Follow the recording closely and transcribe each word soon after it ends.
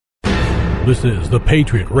This is the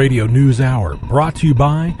Patriot Radio News Hour, brought to you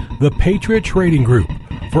by the Patriot Trading Group.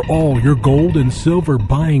 For all your gold and silver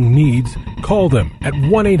buying needs, call them at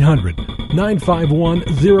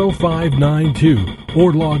 1-800-951-0592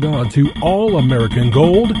 or log on to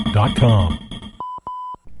allamericangold.com.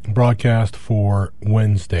 Broadcast for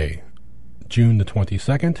Wednesday, June the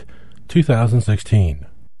 22nd, 2016.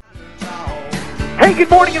 Hey, good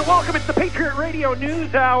morning and welcome. It's the Patriot Radio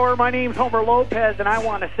News Hour. My name's Homer Lopez, and I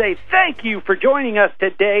want to say thank you for joining us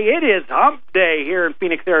today. It is Hump Day here in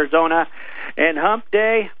Phoenix, Arizona. And Hump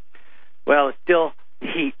Day, well, it's still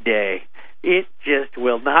heat day. It just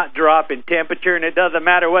will not drop in temperature, and it doesn't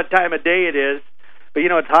matter what time of day it is. But, you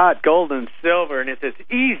know, it's hot, gold, and silver, and it's as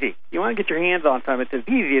easy. You want to get your hands on some, it's as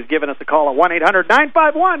easy as giving us a call at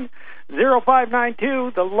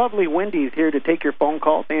 1-800-951-0592. The lovely Wendy's here to take your phone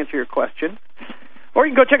calls, answer your questions. Or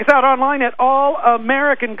you can go check us out online at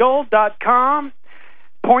allamericangold.com.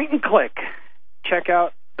 Point and click. Check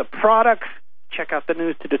out the products. Check out the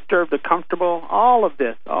news to disturb the comfortable. All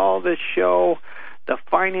this show, the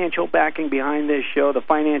financial backing behind this show, the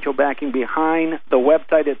financial backing behind the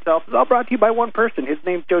website itself is all brought to you by one person. His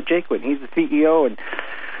name's Joe Jaquin. He's the CEO and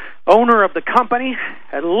owner of the company.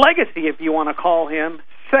 A legacy, if you want to call him.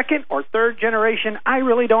 Second or third generation, I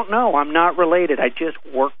really don't know. I'm not related. I just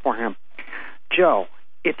work for him. Joe,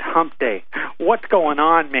 it's Hump Day. What's going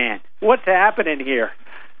on, man? What's happening here?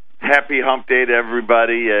 Happy Hump Day to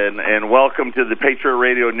everybody, and welcome to the Patriot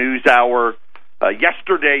Radio News Hour.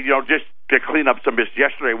 Yesterday, just to clean up some business,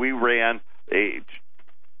 yesterday we ran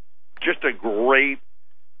just a great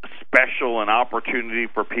special and opportunity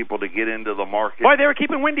for people to get into the market. Boy, they were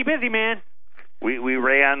keeping Wendy busy, man. We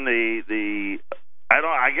ran the I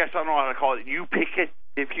don't know how to call it. You pick it,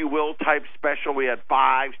 if you will, type special. We had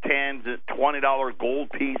 5s, 10s, $20 gold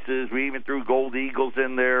pieces. We even threw gold eagles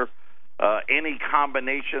in there. Any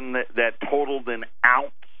combination that totaled an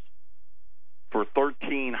ounce for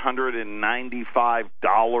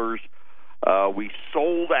 $1,395. We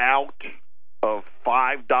sold out of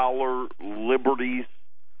 $5 liberties.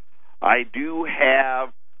 I do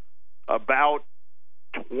have about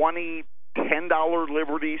 20 $10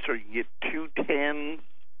 liberties, so you get 2 10s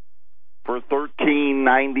for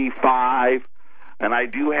 $13.95, and I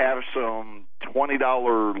do have some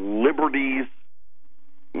 $20 liberties,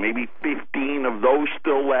 maybe 15 of those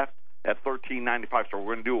still left at $13.95. So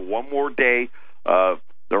we're going to do it one more day. The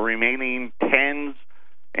remaining 10s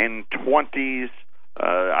and 20s.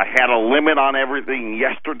 I had a limit on everything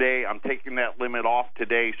yesterday. I'm taking that limit off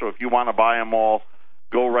today. So if you want to buy them all,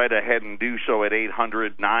 go right ahead and do so at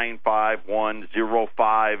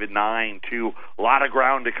 800-951-0592. A lot of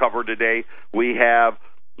ground to cover today. We have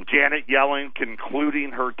Janet Yellen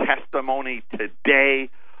concluding her testimony today.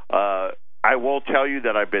 I will tell you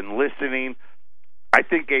that I've been listening. I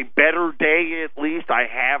think a better day, at least. I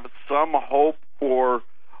have some hope for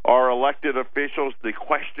our elected officials. The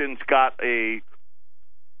questions got I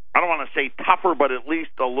don't want to say tougher, but at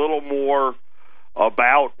least a little more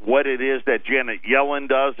about what it is that Janet Yellen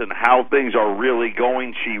does and how things are really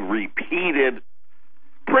going. She repeated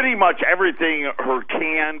pretty much everything, her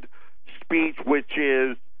canned speech, which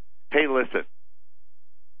is, hey, listen,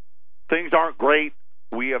 things aren't great.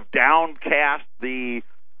 We have downcast the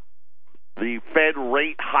Fed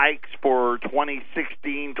rate hikes for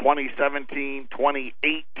 2016, 2017,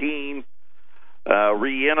 2018,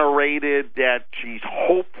 reiterated that she's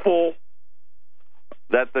hopeful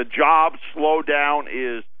that the job slowdown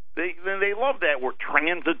is, they love that word,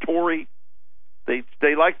 transitory. They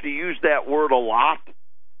like to use that word a lot.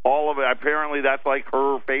 All of it, apparently that's like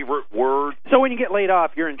her favorite word. So when you get laid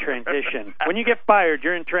off, you're in transition. When you get fired,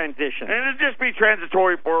 you're in transition. And it'll just be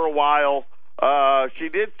transitory for a while. She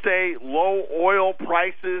did say low oil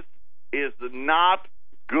prices is not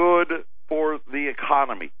good for the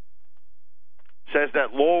economy. Says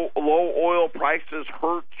that low oil prices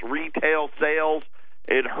hurts retail sales,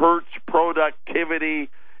 it hurts productivity,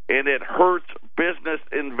 and it hurts business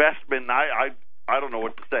investment. I don't know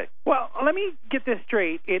what to say. Well, let me get this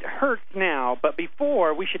straight. It hurts now, but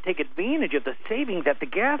before we should take advantage of the savings at the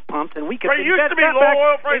gas pumps, and we could invest. It used to be low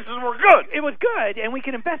oil prices were good. It was good, and we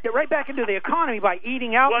can invest it right back into the economy by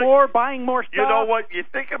eating out more, buying more stuff. You know what? You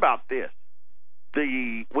think about this.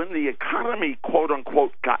 When the economy, quote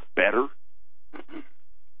unquote, got better,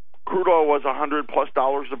 crude oil was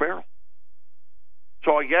 $100+ a barrel.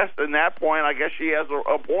 So I guess in that point, she has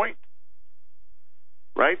a point,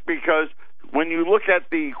 right? Because when you look at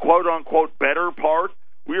the quote-unquote better part,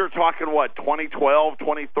 we were talking, 2012,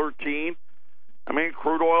 2013? I mean,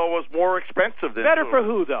 crude oil was more expensive than... Better for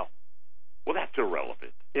who, though? Well, that's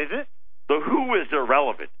irrelevant. Is it? The who is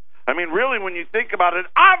irrelevant. I mean, really, when you think about it,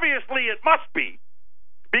 obviously it must be.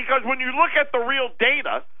 Because when you look at the real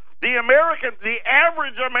data, the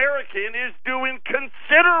average American is doing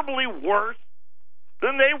considerably worse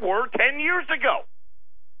than they were 10 years ago.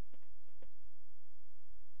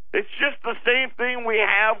 It's just the same thing we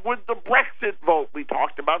have with the Brexit vote. We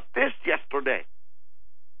talked about this yesterday.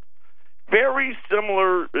 Very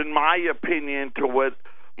similar, in my opinion, to what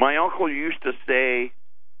my uncle used to say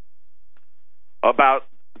about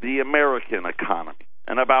the American economy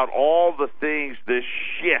and about all the things, this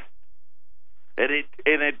shift. And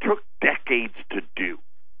it took decades to do.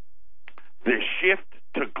 The shift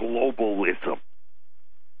to globalism.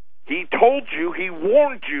 He told you, he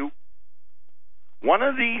warned you, one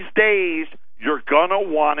of these days you're going to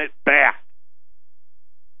want it back.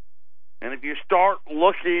 And if you start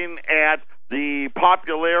looking at the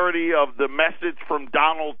popularity of the message from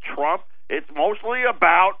Donald Trump, it's mostly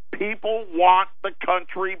about people want the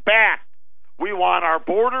country back. We want our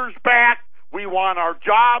borders back. We want our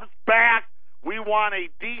jobs back. We want a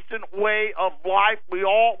decent way of life. We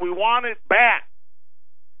want it back.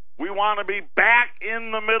 We want to be back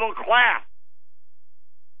in the middle class.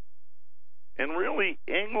 And really,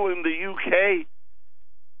 England, the UK,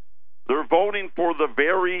 they're voting for the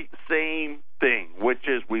very same thing, which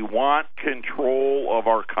is we want control of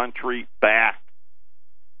our country back.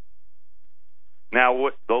 Now,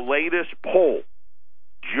 what the latest poll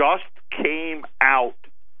just came out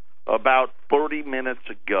about 30 minutes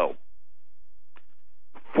ago.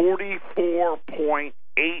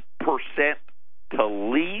 44.8% to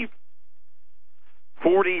leave,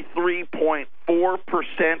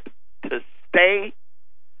 43.4% to stay,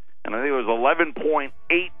 and I think it was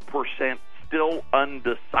 11.8% still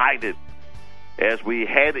undecided as we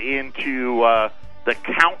head into the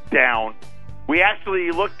countdown. We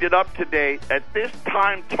actually looked it up today. At this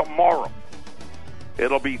time tomorrow,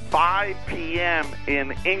 it'll be 5 p.m.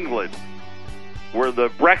 in England, where the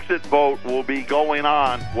Brexit vote will be going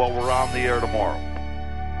on while we're on the air tomorrow.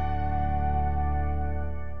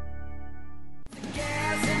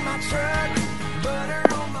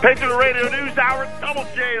 Patriot Radio News Hour, Double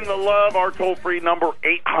J and the Love, our toll-free number,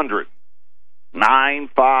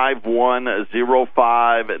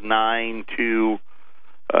 800-951-0592.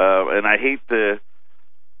 And I hate to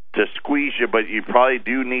squeeze you, but you probably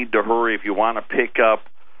do need to hurry if you want to pick up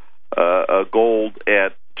a gold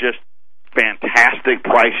at just fantastic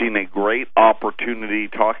pricing, a great opportunity,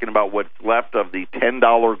 talking about what's left of the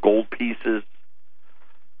 $10 gold pieces.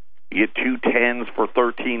 You get 2 10s for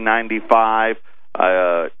 $13.95,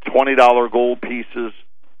 $20 gold pieces,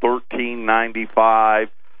 $13.95,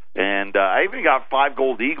 and I even got 5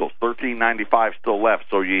 gold eagles, $13.95 still left.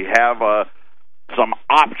 So you have some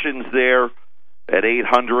options there at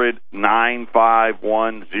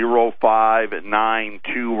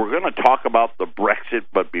 800-951-0592. We're going to talk about the Brexit,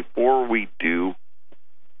 but before we do,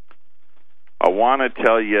 I want to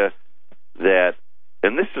tell you that,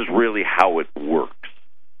 and this is really how it works,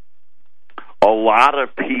 a lot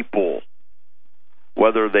of people,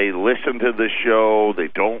 whether they listen to the show, they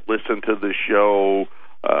don't listen to the show,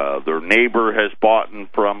 their neighbor has bought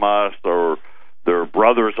from us, or their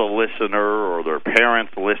brother's a listener, or their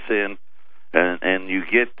parents listen, and you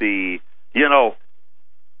get the,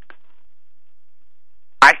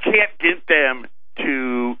 I can't get them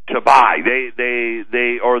to buy. They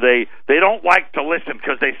don't like to listen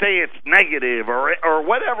because they say it's negative or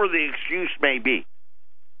whatever the excuse may be.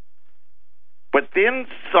 But then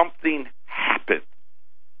something happens,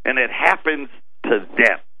 and it happens to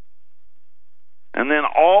them. And then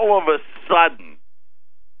all of a sudden,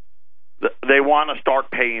 they want to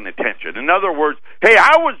start paying attention. In other words, hey,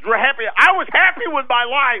 I was happy with my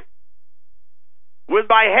life, with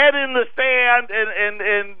my head in the sand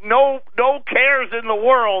and no cares in the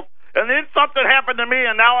world, and then something happened to me,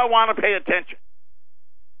 and now I want to pay attention.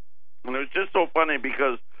 And it was just so funny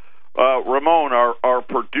because Ramon, our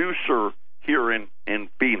producer here in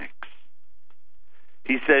Phoenix,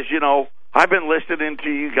 he says, I've been listening to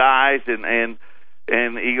you guys, and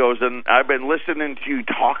he goes, and I've been listening to you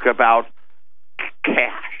talk about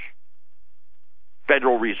cash,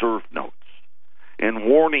 Federal Reserve notes, and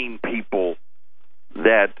warning people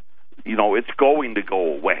that, it's going to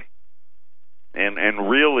go away. And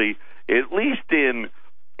really, at least in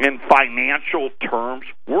financial terms,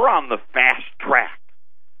 we're on the fast track.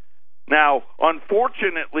 Now,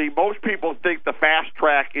 unfortunately, most people think the fast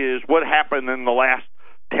track is what happened in the last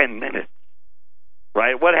 10 minutes,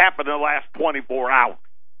 right? What happened in the last 24 hours.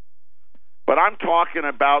 But I'm talking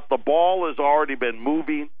about the ball has already been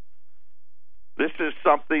moving. This is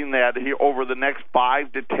something that over the next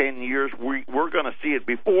 5 to 10 years, we're going to see it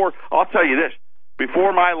before. I'll tell you this,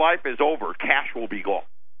 before my life is over, cash will be gone.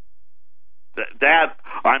 That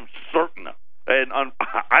I'm certain of. And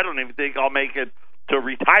I don't even think I'll make it to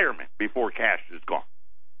retirement before cash is gone.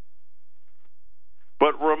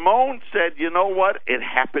 But Ramon said, you know what? It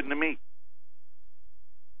happened to me.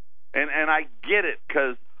 And I get it,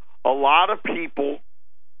 because a lot of people,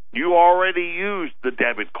 you already use the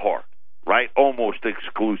debit card, right? Almost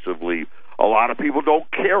exclusively. A lot of people don't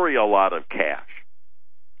carry a lot of cash.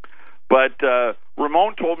 But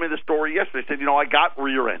Ramon told me the story yesterday. He said, I got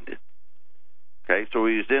rear-ended. Okay, so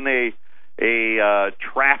he's in a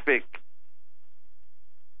traffic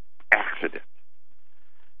accident.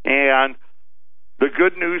 And the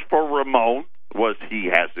good news for Ramon was he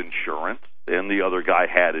has insurance, and the other guy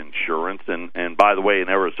had insurance. And by the way, in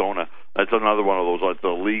Arizona, that's another one of those, it's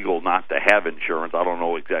illegal not to have insurance. I don't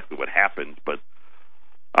know exactly what happens, but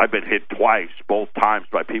I've been hit twice, both times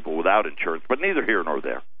by people without insurance, but neither here nor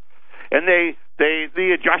there. And the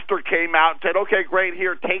adjuster came out and said, okay, great,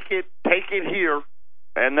 here, take it here,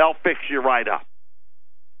 and they'll fix you right up.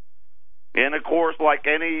 And of course, like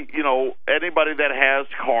anybody that has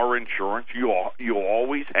car insurance, you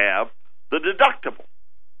always have the deductible.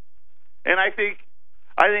 And I think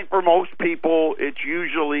for most people, it's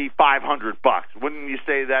usually $500. Wouldn't you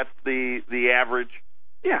say that's the average?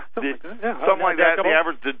 Yeah, something like that. The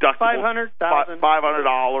average deductible,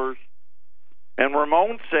 $500. And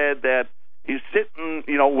Ramon said that he's sitting,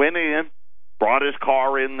 went in, brought his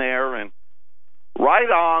car in there, and right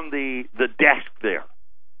on the desk there,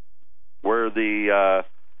 where the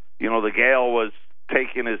Gale was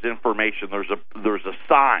taking his information, there's a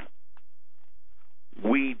sign.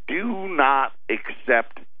 We do not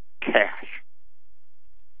accept cash.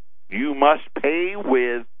 You must pay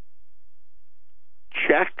with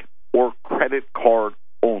check or credit card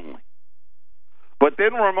only. But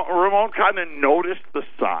then Ramon kind of noticed the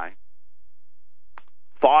sign,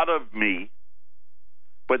 thought of me,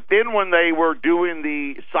 but then when they were doing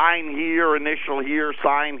the sign here, initial here,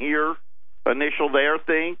 sign here, initial there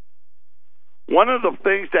thing, one of the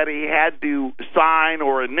things that he had to sign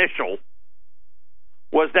or initial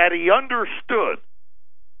was that he understood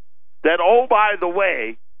that, oh, by the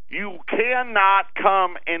way, you cannot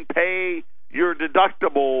come and pay your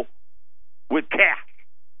deductible with cash.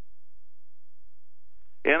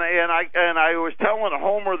 And I was telling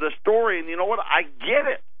Homer the story, and you know what? I get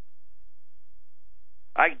it.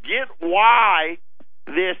 I get why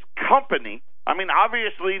this company,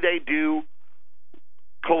 obviously they do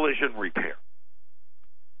collision repair.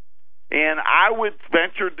 And I would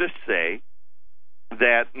venture to say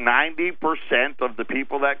that 90% of the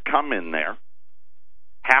people that come in there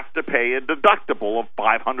have to pay a deductible of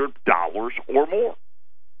 $500 or more.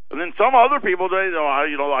 And then some other people,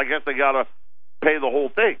 I guess they got to pay the whole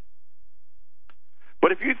thing.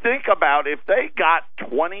 But if you think about if they got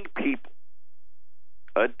 20 people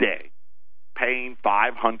a day paying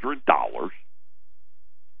 $500,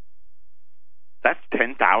 that's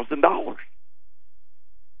 $10,000.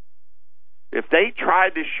 If they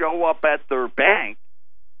tried to show up at their bank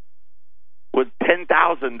with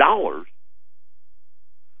 $10,000,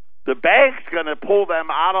 the bank's going to pull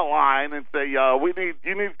them out of line and say, you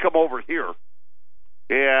need to come over here.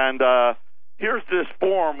 And here's this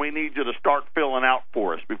form we need you to start filling out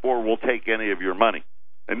for us before we'll take any of your money.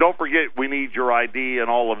 And don't forget, we need your ID and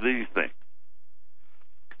all of these things.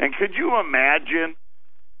 And could you imagine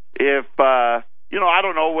if, I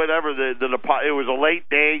don't know, whatever, it was a late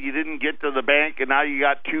day, you didn't get to the bank, and now you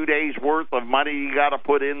got 2 days' worth of money you got to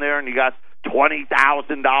put in there, and you got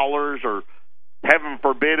 $20,000, or heaven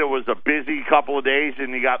forbid it was a busy couple of days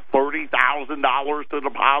and you got $30,000 to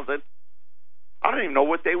deposit. I don't even know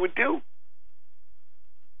what they would do.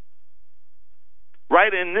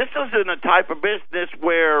 Right? And this isn't a type of business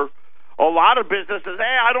where a lot of businesses,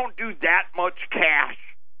 hey, I don't do that much cash.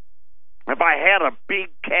 If I had a big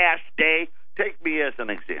cash day, take me as an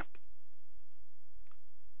example.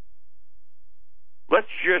 Let's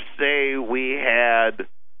just say we had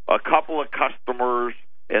a couple of customers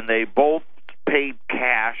and they both paid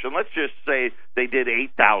cash, and let's just say they did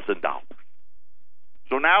 $8,000.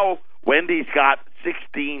 So now Wendy's got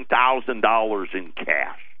 $16,000 in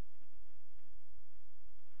cash.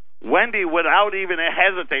 Wendy, without even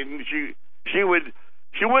hesitating, she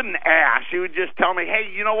wouldn't ask. She would just tell me,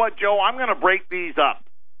 hey, you know what, Joe, I'm going to break these up.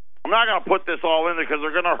 I'm not going to put this all in there because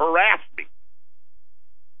they're going to harass me.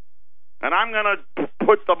 And I'm going to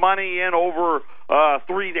put the money in over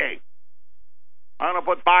 3 days. I'm going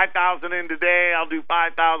to put $5,000 in today, I'll do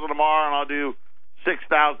 $5,000 tomorrow, and I'll do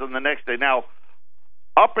 $6,000 the next day. Now,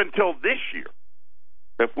 up until this year,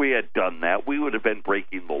 if we had done that, we would have been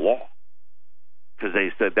breaking the law. Because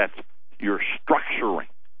they said you're structuring.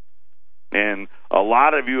 And a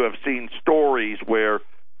lot of you have seen stories where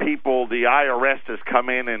people, the IRS has come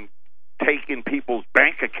in and taken people's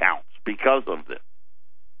bank accounts because of this.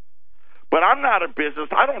 But I'm not a business.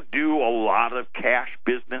 I don't do a lot of cash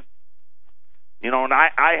business. And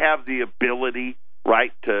I have the ability,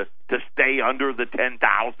 right, to stay under the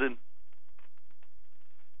 10,000.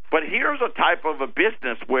 But here's a type of a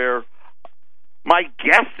business where my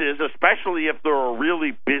guess is, especially if they're a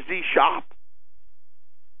really busy shop,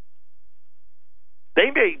 they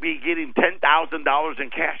may be getting $10,000 in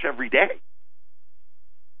cash every day.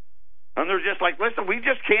 And they're just like, listen, we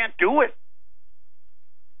just can't do it.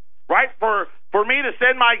 Right? For me to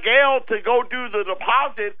send my gal to go do the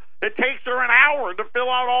deposit, it takes her an hour to fill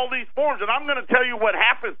out all these forms. And I'm going to tell you what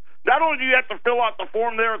happens. Not only do you have to fill out the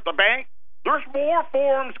form there at the bank, there's more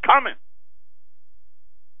forms coming.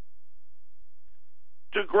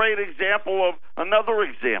 It's a great example of another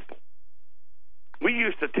example. We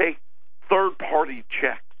used to take third-party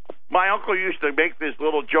checks. My uncle used to make this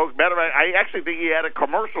little joke. Matter of fact, I actually think he had a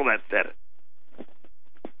commercial that said it.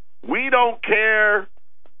 We don't care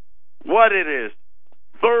what it is.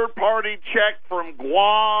 Third-party check from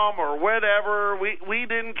Guam or whatever. We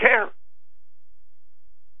didn't care.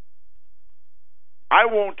 I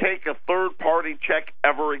won't take a third-party check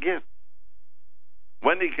ever again.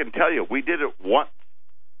 Wendy can tell you, we did it once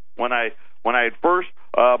when I had first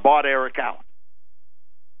bought Eric Allen.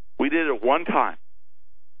 We did it one time.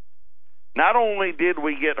 Not only did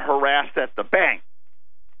we get harassed at the bank,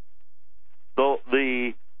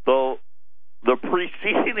 the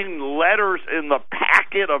preceding letters in the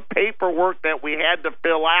packet of paperwork that we had to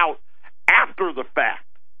fill out after the fact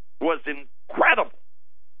was incredible.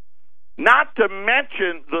 Not to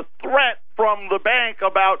mention the threat from the bank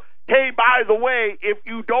about, hey, by the way, if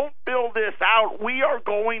you don't fill this out, we are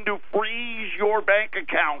going to freeze your bank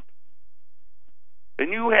account.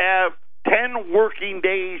 And you have 10 working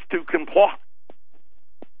days to comply.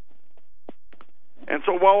 And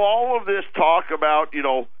so while all of this talk about,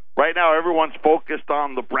 right now everyone's focused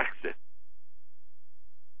on the Brexit,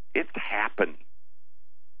 it's happening.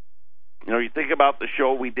 You think about the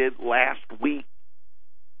show we did last week.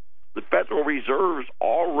 The Federal Reserve's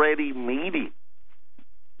already meeting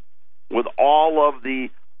with all of the,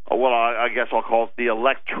 I guess I'll call it the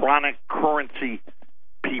electronic currency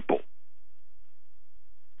people,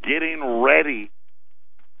 getting ready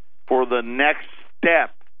for the next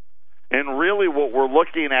step. And really what we're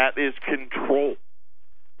looking at is control.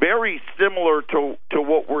 Very similar to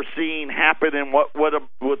what we're seeing happen in what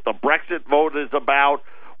the Brexit vote is about,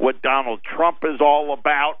 what Donald Trump is all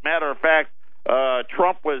about. Matter of fact,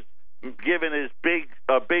 Trump was giving his big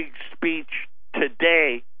speech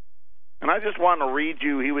today, and I just want to read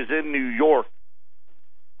you. He was in New York,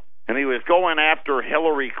 and he was going after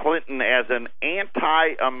Hillary Clinton as an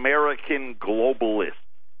anti-American globalist.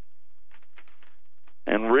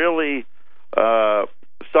 And really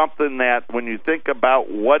something that when you think about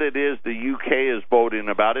what it is the UK is voting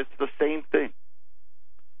about, it's the same thing.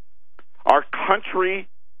 Our country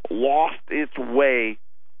lost its way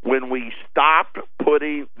when we stopped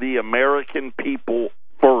putting the American people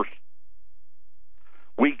first.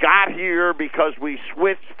 We got here because we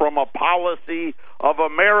switched from a policy of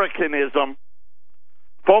Americanism,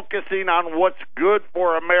 focusing on what's good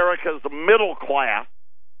for America's middle class,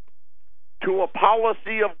 to a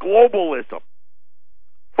policy of globalism,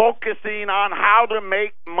 focusing on how to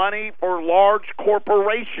make money for large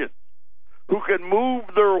corporations who can move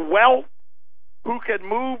their wealth, who can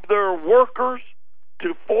move their workers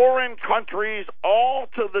to foreign countries, all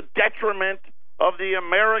to the detriment of the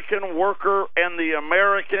American worker and the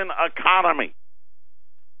American economy.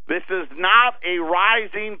 This is not a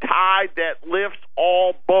rising tide that lifts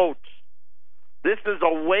all boats. This is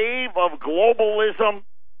a wave of globalism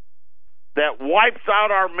that wipes out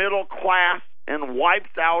our middle class and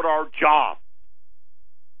wipes out our jobs.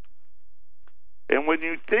 And when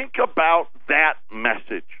you think about that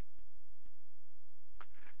message,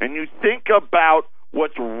 and you think about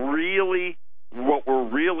what we're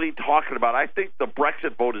really talking about, I think the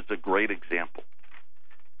Brexit vote is a great example.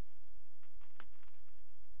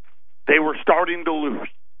 They were starting to lose.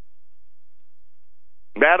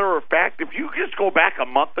 Matter of fact, if you just go back a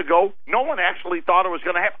month ago, no one actually thought it was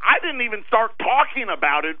going to happen. I didn't even start talking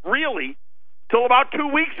about it, really, till about 2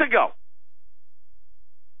 weeks ago.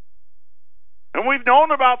 And we've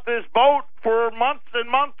known about this vote for months and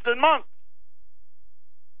months and months.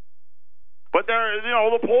 But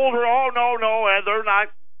the polls are,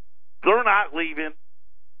 they're not leaving.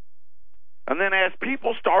 And then as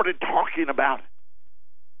people started talking about it,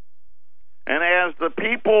 and as the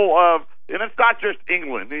people of and it's not just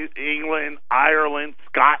England. England, Ireland,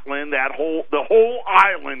 Scotland, the whole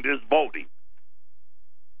island is voting.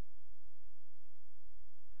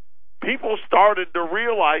 People started to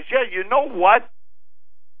realize, yeah, you know what?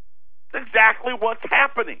 It's exactly what's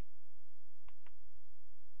happening.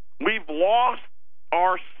 We've lost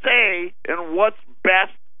our say in what's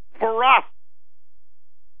best for us.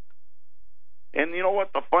 And you know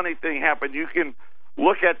what? The funny thing happened. You can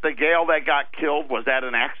look at the gal that got killed. Was that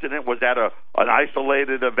an accident? Was that an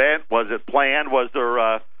isolated event? Was it planned? Was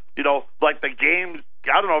there, like the games?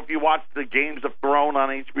 I don't know if you watched the Games of Thrones on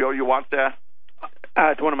HBO. You watched that?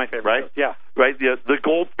 It's one of my favorites. Right? Shows. Yeah. Right? The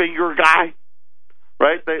Goldfinger guy.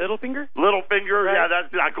 Right? Littlefinger? Littlefinger. Right. Yeah,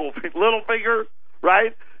 that's not Goldfinger. Littlefinger.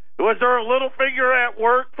 Right? Was there a Littlefinger at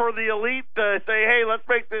work for the elite to say, hey, let's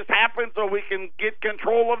make this happen so we can get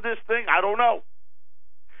control of this thing? I don't know.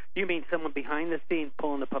 You mean someone behind the scenes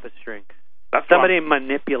pulling the puppet strings? That's somebody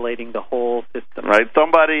manipulating the whole system. Right.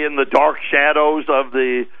 Somebody in the dark shadows of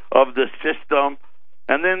the system.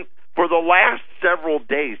 And then for the last several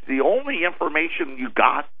days, the only information you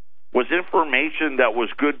got was information that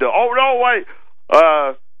was good to, oh, no, wait,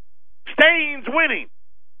 Staines winning.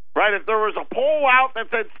 Right? If there was a poll out that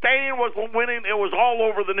said Stain was winning, it was all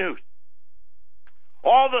over the news.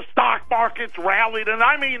 All the stock markets rallied, and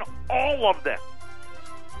I mean all of them.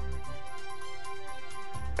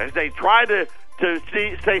 As they try to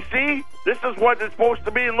see, this is what it's supposed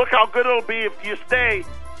to be, and look how good it'll be if you stay.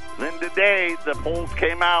 Then today, the polls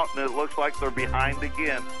came out, and it looks like they're behind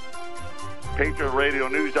again. Patriot Radio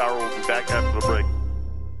News Hour will be back after the break.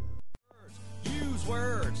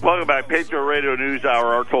 Welcome back, Patriot Radio News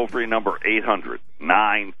Hour. Our toll-free number,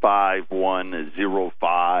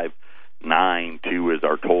 800-951-0592 is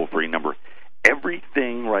our toll-free number.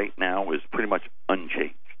 Everything right now is pretty much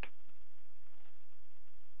unchanged.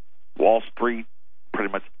 Wall Street,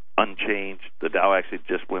 pretty much unchanged. The Dow actually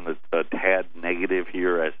just went a tad negative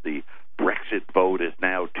here as the Brexit vote is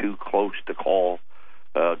now too close to call.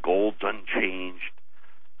 Gold's unchanged.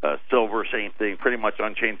 Silver, same thing, pretty much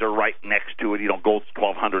unchanged. They're right next to it. Gold's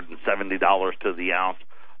 $1,270 to the ounce.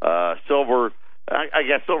 Silver, I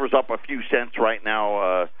guess silver's up a few cents right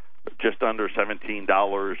now, just under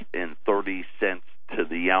 $17.30 to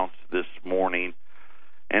the ounce this morning.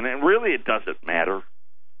 And it doesn't matter.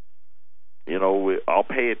 I'll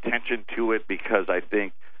pay attention to it because I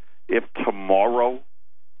think if tomorrow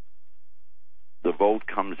the vote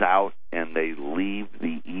comes out and they leave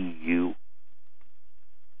the EU,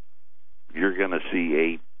 you're going to see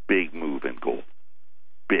a big move in gold.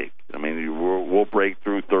 Big. I mean, we'll break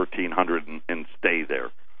through 1,300 and stay there.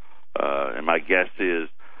 And my guess is,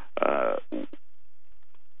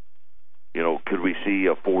 could we see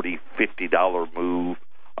a $40, $50 move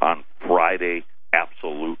on Friday?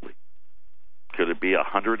 Absolutely. Could it be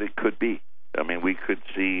 100? It could be. I mean, we could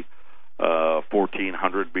see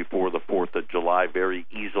 1,400 before the 4th of July very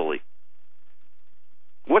easily.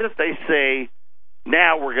 What if they say,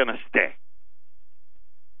 now we're going to stay?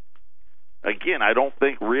 Again, I don't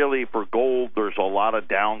think really for gold there's a lot of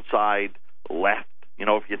downside left.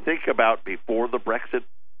 If you think about before the Brexit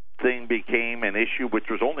thing became an issue, which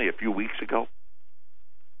was only a few weeks ago,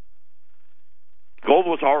 gold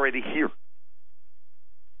was already here.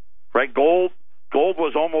 Right? Gold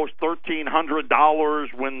was almost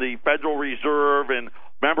 $1,300 when the Federal Reserve and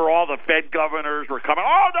remember all the Fed governors were coming,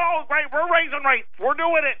 oh, no, right, we're raising rates. We're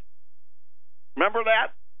doing it. Remember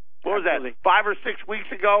that? What was that, 5 or 6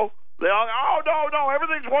 weeks ago? They all, oh, no,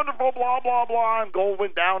 everything's wonderful, blah, blah, blah. And gold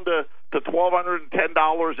went down to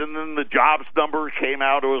 $1,210, and then the jobs numbers came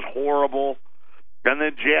out. It was horrible. And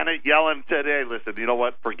then Janet Yellen said, hey, listen, you know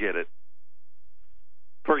what? Forget it.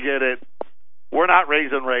 Forget it. We're not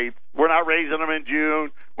raising rates. We're not raising them in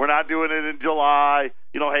June. We're not doing it in July.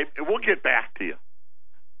 Hey, we'll get back to you.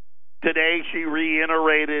 Today she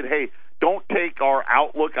reiterated, hey, don't take our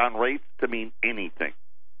outlook on rates to mean anything.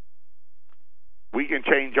 We can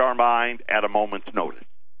change our mind at a moment's notice.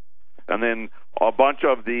 And then a bunch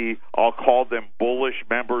of I'll call them bullish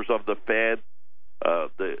members of the Fed,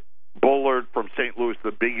 the Bullard from St. Louis,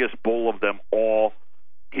 the biggest bull of them all,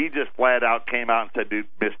 he just flat out came out and said, dude,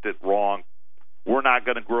 missed it wrong. We're not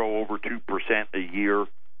going to grow over 2% a year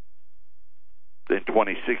in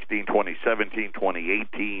 2016, 2017,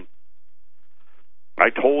 2018. I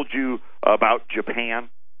told you about Japan.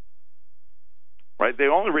 Right? The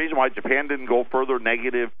only reason why Japan didn't go further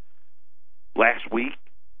negative last week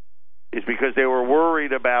is because they were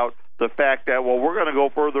worried about the fact that, well, we're going to go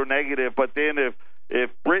further negative, but then if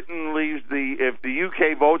Britain leaves if the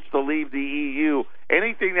UK votes to leave the EU,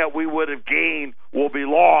 anything that we would have gained will be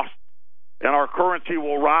lost, and our currency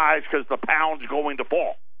will rise because the pound's going to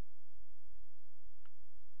fall.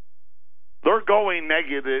 going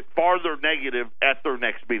negative, farther negative at their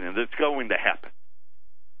next meeting. That's going to happen.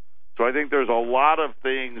 So I think there's a lot of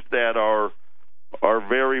things that are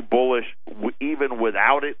very bullish, even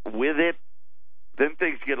without it. With it, then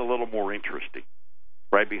things get a little more interesting,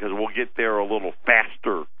 right? Because we'll get there a little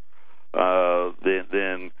faster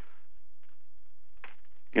than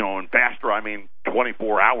and faster, I mean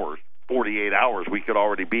 24 hours, 48 hours. We could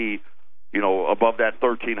already be, above that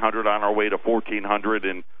 1,300 on our way to 1,400,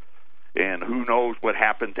 and who knows what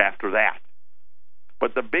happens after that.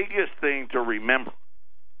 But the biggest thing to remember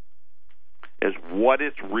is what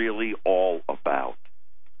it's really all about.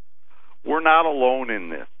 We're not alone in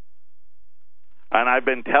this. And I've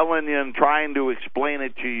been telling you and trying to explain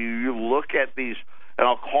it to you. You look at these, and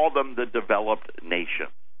I'll call them the developed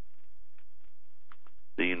nations.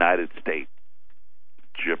 The United States,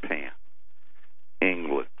 Japan,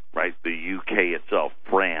 England, right? The UK itself,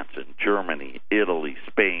 France and Germany, Italy,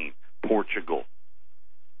 Spain, Portugal.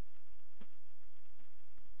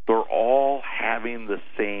 They're all having the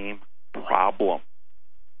same problem.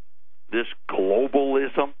 This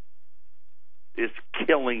globalism is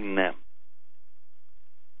killing them.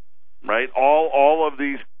 Right? All of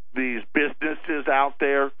these businesses out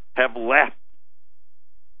there have left.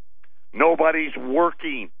 Nobody's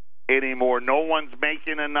working anymore. No one's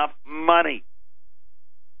making enough money.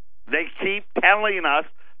 They keep telling us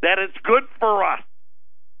that it's good for us.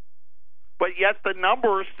 But yet the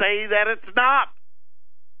numbers say that it's not.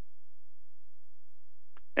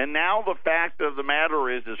 And now the fact of the matter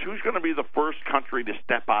is who's going to be the first country to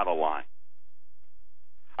step out of line?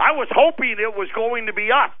 I was hoping it was going to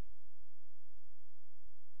be us.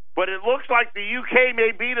 But it looks like the UK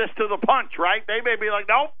may beat us to the punch, right? They may be like,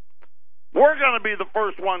 nope, we're going to be the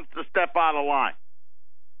first ones to step out of line.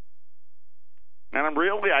 And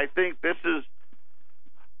I think this is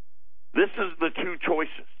the two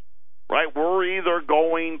choices, right? We're either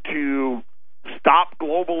going to stop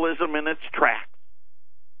globalism in its tracks,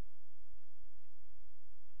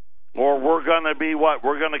 or we're going to be what?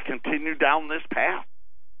 We're going to continue down this path.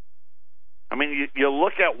 I mean, you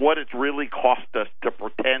look at what it's really cost us to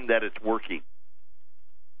pretend that it's working.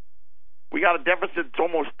 We got a deficit that's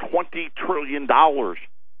almost $20 trillion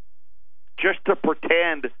just to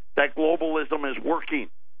pretend that globalism is working.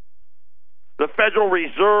 The Federal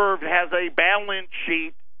Reserve has a balance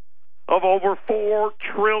sheet of over $4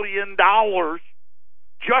 trillion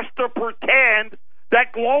just to pretend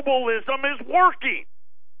that globalism is working.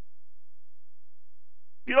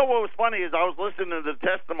 You know what was funny is I was listening to the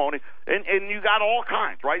testimony, and you got all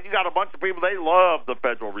kinds, right? You got a bunch of people, they love the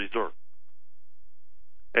Federal Reserve.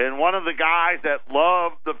 And one of the guys that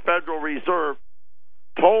loved the Federal Reserve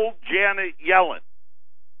told Janet Yellen,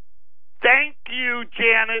 "Thank you,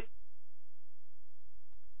 Janet,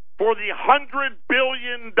 for the $100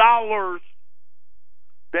 billion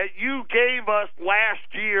that you gave us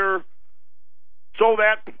last year so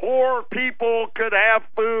that poor people could have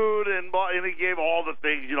food," and he gave all the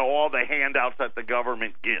things, all the handouts that the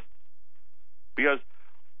government gets. Because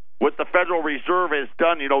what the Federal Reserve has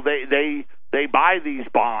done, they buy these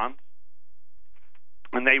bonds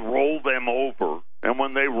and they roll them over. And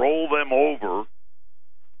when they roll them over,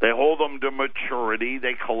 they hold them to maturity.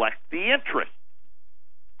 They collect the interest.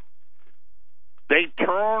 They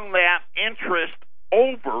turn that interest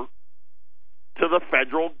over to the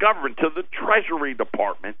federal government, to the Treasury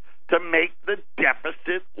Department, to make the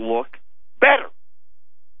deficit look better.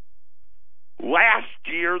 Last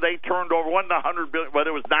year, they turned over, wasn't $100 billion, but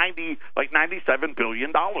it was $97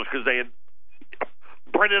 billion because they had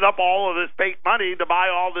printed up all of this fake money to buy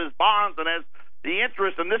all these bonds, and as the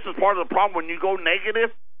interest, and this is part of the problem when you go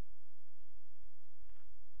negative.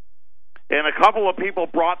 And a couple of people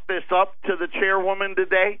brought this up to the chairwoman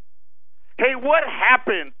today. Hey, what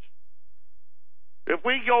happens if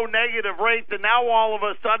we go negative rates and now all of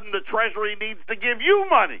a sudden the Treasury needs to give you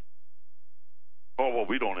money? Oh, well,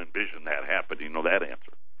 we don't envision that happening. You know that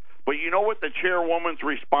answer. But you know what the chairwoman's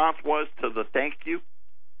response was to the thank you?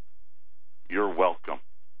 You're welcome.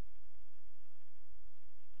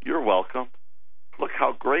 You're welcome. Look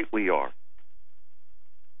how great we are.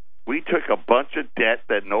 We took a bunch of debt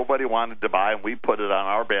that nobody wanted to buy, and we put it on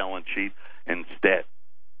our balance sheet instead.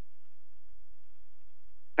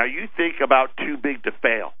 Now, you think about too big to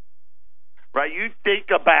fail, right? You think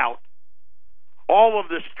about all of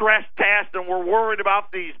the stress tests, and we're worried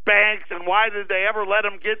about these banks, and why did they ever let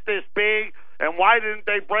them get this big, and why didn't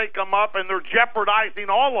they break them up, and they're jeopardizing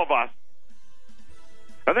all of us.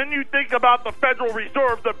 And then you think about the Federal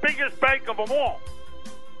Reserve, the biggest bank of them all.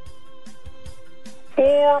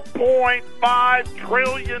 $4.5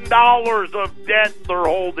 trillion of debt they're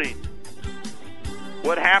holding.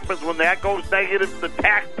 What happens when that goes negative? The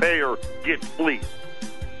taxpayer gets fleeced.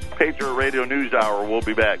 Patriot Radio News Hour. We'll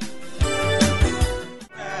be back.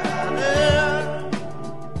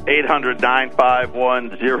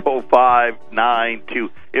 800-951-0592.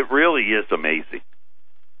 It really is amazing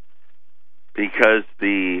because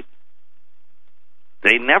they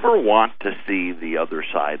never want to see the other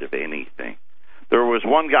side of anything. There was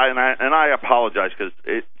one guy, and I apologize because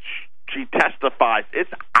she testifies.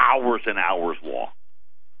 It's hours and hours long,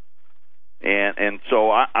 and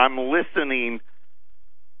so I'm listening,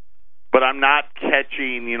 but I'm not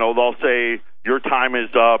catching. They'll say your time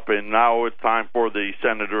is up, and now it's time for the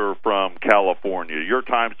senator from California. Your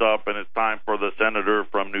time's up, and it's time for the senator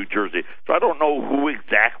from New Jersey. So I don't know who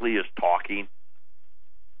exactly is talking.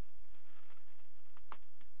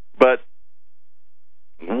 But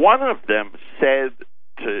one of them said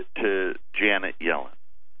to Janet Yellen,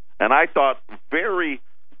 and I thought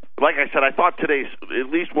like I said, I thought today's,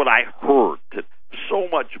 at least what I heard, so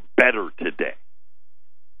much better today.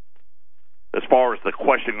 As far as the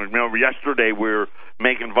question, remember yesterday we were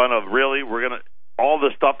making fun of, really, we're going to, all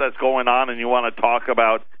the stuff that's going on, and you want to talk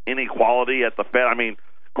about inequality at the Fed. I mean,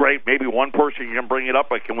 great, maybe one person can bring it up,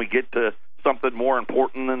 but can we get to something more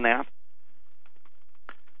important than that?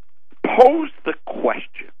 Posed the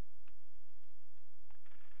question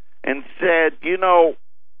and said,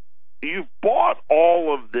 you've bought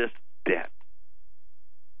all of this debt,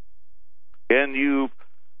 and you've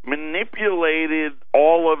manipulated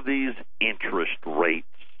all of these interest rates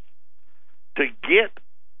to get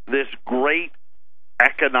this great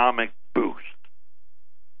economic boost,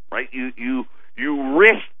 right? You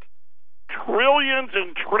risked trillions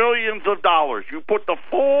and trillions of dollars. You put the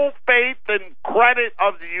full faith and credit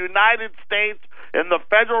of the United States and the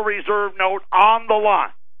Federal Reserve note on the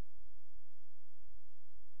line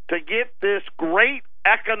to get this great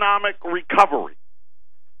economic recovery.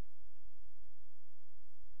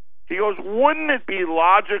 He goes, wouldn't it be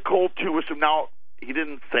logical to assume, now he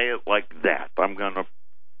didn't say it like that, I'm going to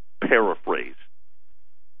paraphrase.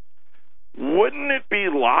 Wouldn't it be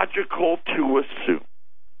logical to assume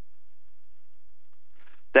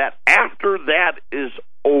that after that is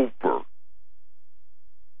over,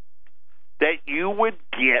 that you would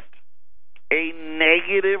get a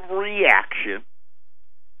negative reaction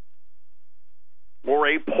or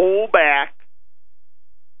a pullback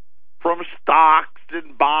from stocks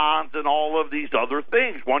and bonds and all of these other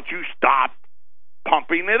things once you stop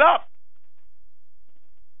pumping it up?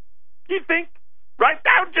 You think, right?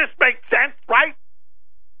 That would just make sense, right?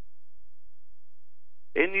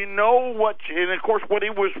 And and of course what he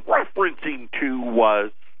was referencing to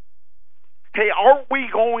was, hey, aren't we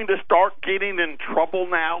going to start getting in trouble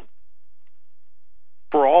now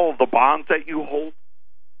for all of the bonds that you hold?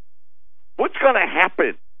 What's going to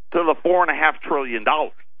happen to the $4.5 trillion?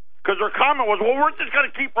 Because their comment was, well, we're just going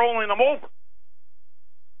to keep rolling them over.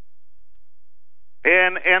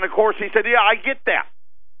 And of course he said, yeah, I get that.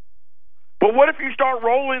 But what if you start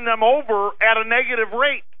rolling them over at a negative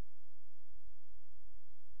rate?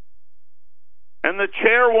 And the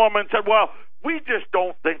chairwoman said, well, we just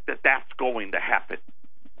don't think that that's going to happen.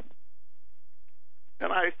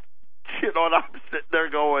 And I'm sitting there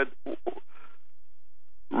going,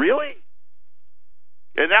 really?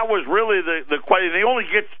 And that was really the question. He only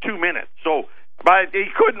gets 2 minutes, but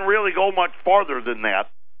he couldn't really go much farther than that.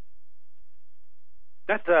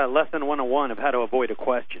 That's lesson 101 of how to avoid a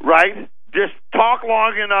question. Right? Just talk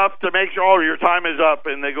long enough to make sure, your time is up,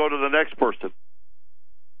 and they go to the next person.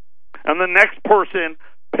 And the next person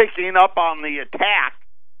picking up on the attack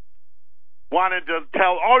wanted to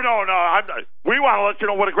tell, we want to let you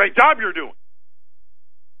know what a great job you're doing.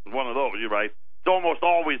 One of those, you're right. It's almost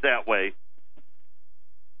always that way.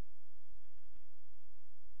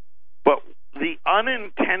 But the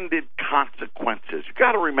unintended consequences, you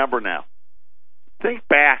got to remember now. Think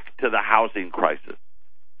back to the housing crisis.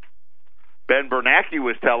 Ben Bernanke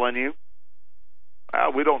was telling you,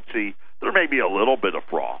 we don't see, there may be a little bit of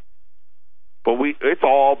fraud, but it's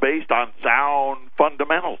all based on sound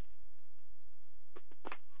fundamentals.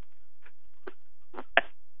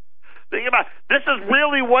 Think about it. This is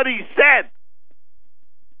really what he said.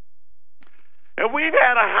 And we've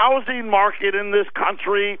had a housing market in this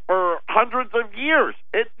country for hundreds of years.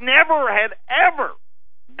 It never had ever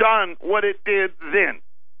done what it did then.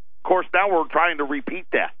 Of course, now we're trying to repeat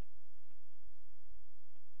that.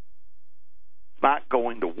 It's not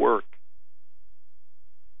going to work.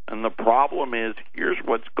 And the problem is, here's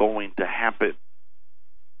what's going to happen.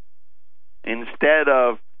 Instead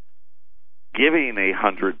of giving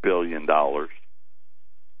 $100 billion,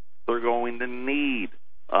 they're going to need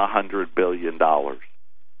 $100 billion.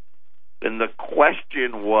 And the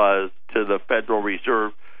question was to the Federal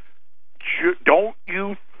Reserve, don't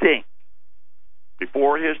you think,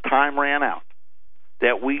 before his time ran out,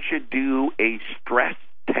 that we should do a stress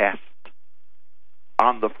test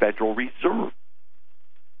on the Federal Reserve?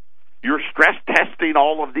 You're stress testing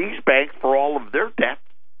all of these banks for all of their debts.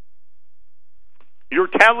 You're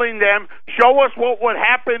telling them, show us what would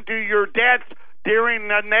happen to your debts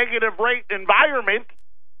during a negative rate environment.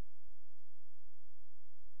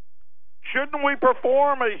 Shouldn't we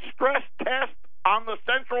perform a stress test on the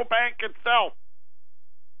central bank itself?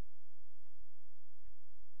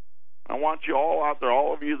 I want you all out there,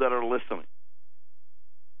 all of you that are listening,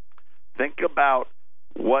 think about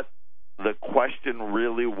what the question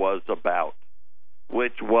really was about,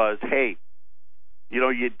 which was, hey,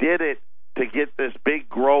 you did it to get this big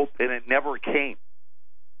growth and it never came.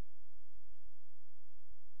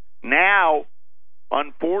 Now,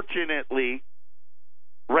 unfortunately,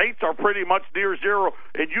 rates are pretty much near zero,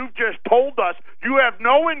 and you've just told us you have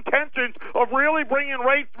no intentions of really bringing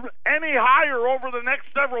rates any higher over the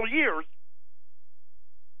next several years.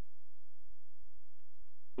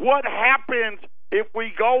 What happens if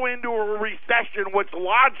we go into a recession, which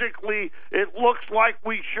logically it looks like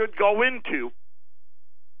we should go into,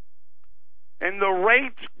 and the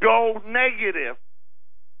rates go negative?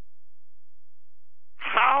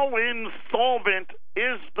 How insolvent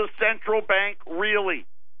is the central bank really?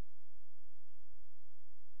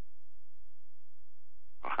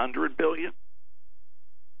 $100 billion,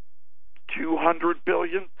 $200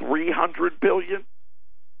 billion, $300 billion,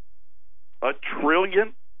 $1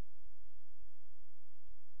 trillion?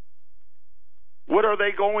 What are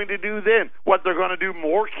they going to do then? What, they're going to do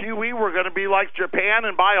more QE? We're going to be like Japan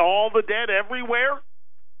and buy all the debt everywhere?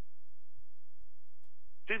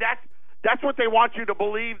 See, that's what they want you to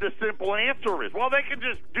believe the simple answer is. Well, they can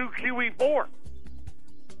just do QE4.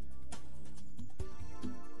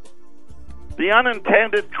 The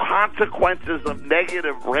unintended consequences of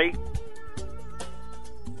negative rates,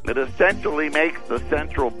 it essentially makes the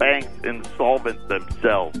central banks insolvent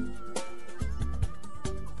themselves.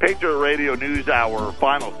 Patriot Radio News Hour,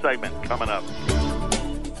 final segment coming up.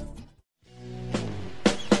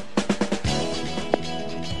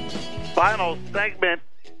 Final segment,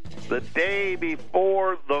 the day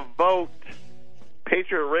before the vote.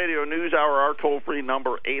 Patriot Radio News Hour, our toll-free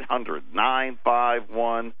number,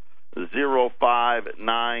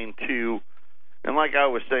 800-951-0592. And like I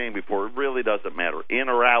was saying before, it really doesn't matter, in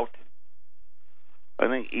or out. I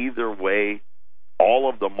think either way, all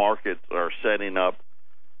of the markets are setting up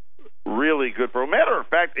really good. For a matter of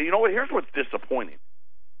fact, you know what? Here's what's disappointing.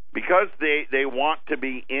 Because they want to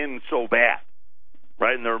be in so bad,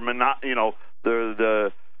 right? And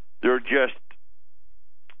they're just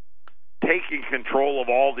taking control of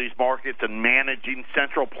all these markets and managing,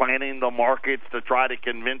 central planning the markets to try to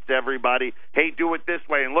convince everybody, hey, do it this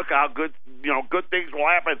way, and look how good things will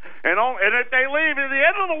happen. And if they leave, the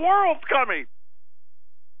end of the world's coming.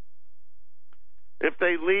 If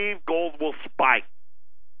they leave, gold will spike,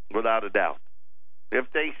 without a doubt.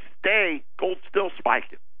 If they stay, gold's still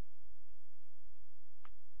spiking.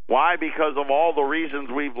 Why? Because of all the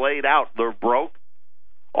reasons we've laid out. They're broke.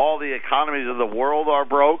 All the economies of the world are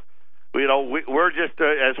broke. We're just,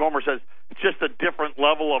 as Homer says, it's just a different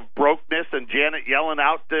level of brokenness. And Janet Yellen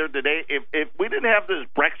out there today, if we didn't have this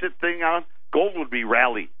Brexit thing on, gold would be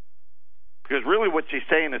rallying. Because really what she's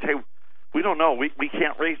saying is, hey, we don't know. We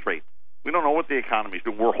can't raise rates. We don't know what the economy's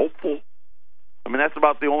doing. We're hopeful. I mean, that's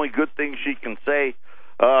about the only good thing she can say.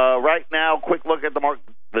 Right now, quick look at the market.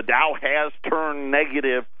 The Dow has turned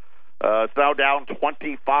negative. It's now down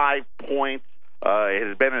 25 points. It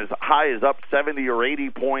has been as high as up 70 or 80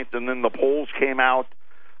 points, and then the polls came out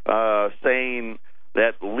saying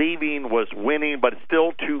that leaving was winning, but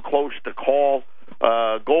still too close to call.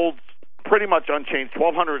 Gold's pretty much unchanged,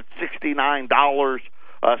 $1,269.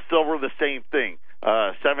 Silver, the same thing,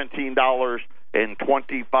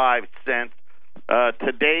 $17.25.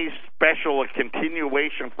 Today's special, a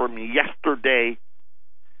continuation from yesterday.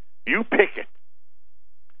 You pick it.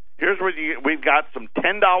 Here's what we've got: some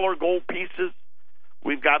 $10 gold pieces,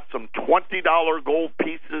 we've got some $20 gold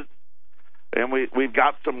pieces, and we've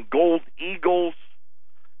got some gold eagles,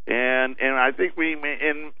 and I think we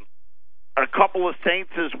in a couple of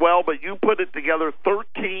Saints as well. But you put it together,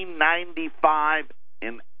 $13.95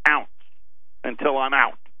 an ounce until I'm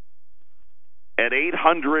out at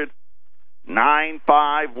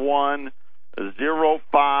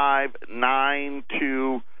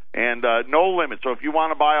 800-951-0592. And no limit. So if you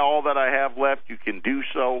want to buy all that I have left, you can do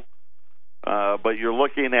so. But you're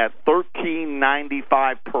looking at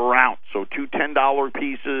 $13.95 per ounce. So two $10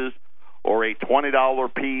 pieces, or a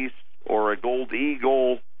 $20 piece, or a Gold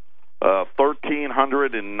Eagle,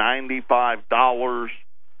 $1,395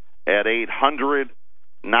 at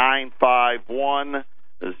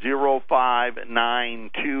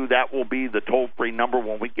 800-951-0592. That will be the toll-free number.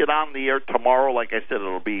 When we get on the air tomorrow, like I said,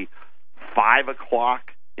 it'll be 5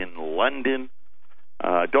 o'clock in London.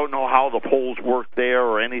 Don't know how the polls work there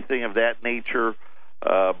or anything of that nature,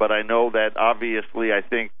 but I know that obviously I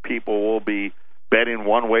think people will be betting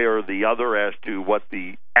one way or the other as to what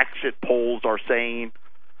the exit polls are saying.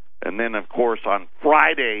 And then, of course, on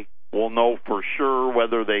Friday, we'll know for sure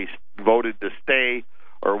whether they voted to stay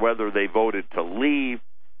or whether they voted to leave.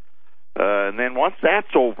 And then once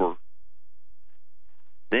that's over,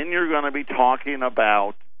 then you're going to be talking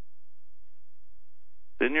about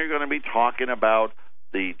the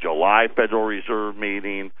July Federal Reserve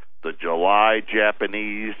meeting, the July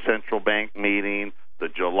Japanese Central Bank meeting, the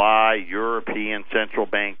July European Central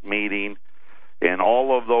Bank meeting, and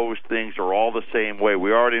all of those things are all the same way.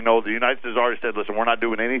 We already know the United States already said, listen, we're not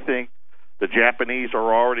doing anything. The Japanese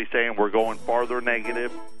are already saying we're going farther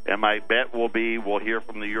negative, and my bet will be we'll hear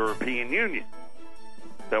from the European Union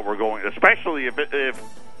that we're going, especially if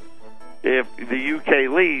the UK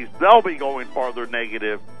leaves, they'll be going farther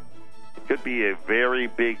negative. It could be a very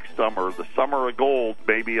big summer. The summer of gold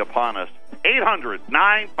may be upon us.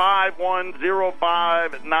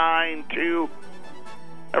 800-951-0592.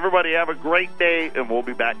 Everybody have a great day, and we'll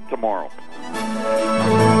be back tomorrow.